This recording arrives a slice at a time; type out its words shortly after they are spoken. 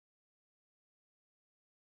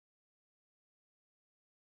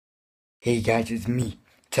Hey guys, it's me,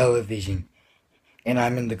 Television, and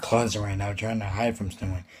I'm in the closet right now trying to hide from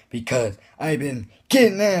someone because I've been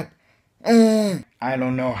kidnapped. I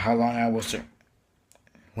don't know how long I will serve.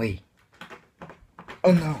 Wait.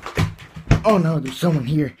 Oh no. Oh no, there's someone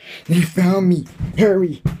here. They found me.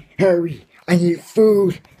 Hurry, hurry. I need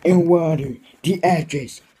food and water. The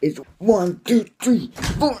address is 123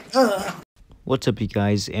 4. What's up, you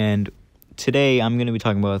guys? And today I'm going to be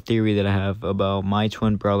talking about a theory that I have about my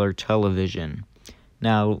twin brother, Television.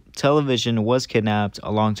 Now, Television was kidnapped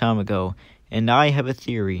a long time ago, and I have a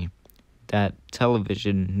theory that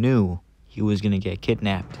Television knew he was going to get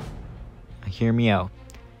kidnapped. Hear me out.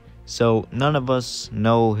 So, none of us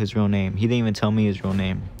know his real name. He didn't even tell me his real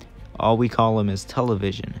name. All we call him is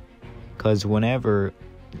Television, because whenever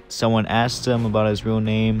someone asked him about his real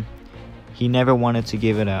name, he never wanted to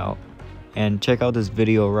give it out. And check out this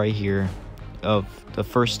video right here of the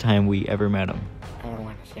first time we ever met him. I don't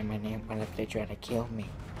want to say my name. What if they try to kill me?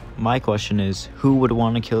 My question is, who would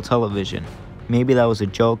want to kill Television? Maybe that was a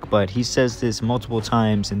joke, but he says this multiple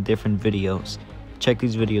times in different videos. Check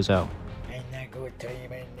these videos out. I'm not going to tell you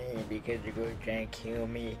my name because you're going to try and kill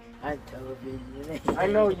me. I'm Television. I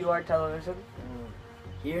know you are Television.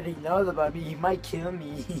 He already knows about me. He might kill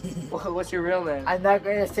me. What's your real name? I'm not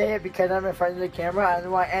going to say it because I'm in front of the camera. I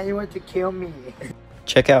don't want anyone to kill me.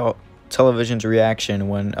 Check out Television's reaction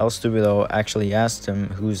when El Stupido actually asked him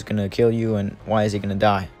who's gonna kill you and why is he gonna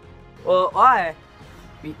die. Well, why?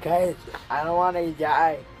 Because I don't want to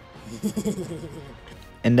die.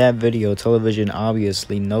 In that video, Television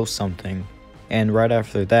obviously knows something, and right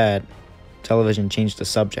after that, Television changed the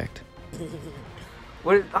subject.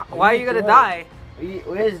 Why are you gonna die?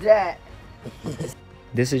 Where's that?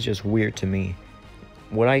 This is just weird to me.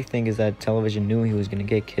 What I think is that Television knew he was going to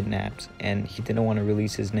get kidnapped, and he didn't want to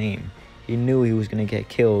release his name. He knew he was going to get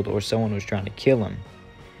killed, or someone was trying to kill him.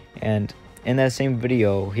 And in that same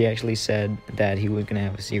video, he actually said that he was going to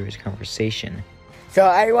have a serious conversation. So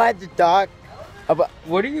I wanted to talk about...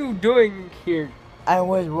 What are you doing here? I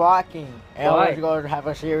was walking, and Why? I was going to have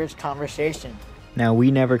a serious conversation. Now,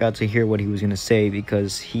 we never got to hear what he was going to say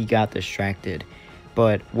because he got distracted.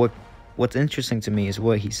 But what's interesting to me is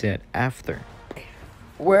what he said after.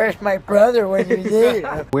 Where's my brother when you need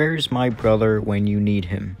him? Where's my brother when you need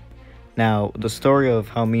him? Now, the story of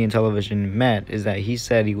how me and Television met is that he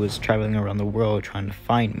said he was traveling around the world trying to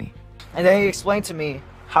find me. And then he explained to me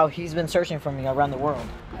how he's been searching for me around the world.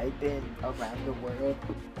 I've been around the world.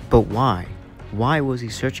 But why? Why was he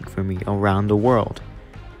searching for me around the world?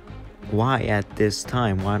 Why at this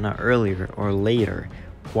time? Why not earlier or later?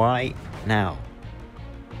 Why now?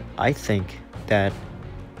 I think that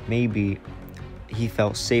maybe he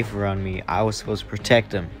felt safe around me. I was supposed to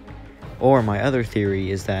protect him. Or my other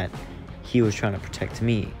theory is that he was trying to protect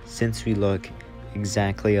me. Since we look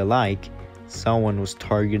exactly alike, someone was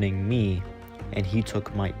targeting me and he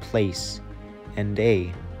took my place and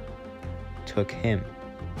they took him.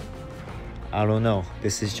 I don't know.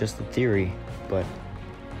 This is just a theory, but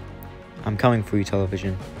I'm coming for you,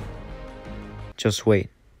 Television. Just wait.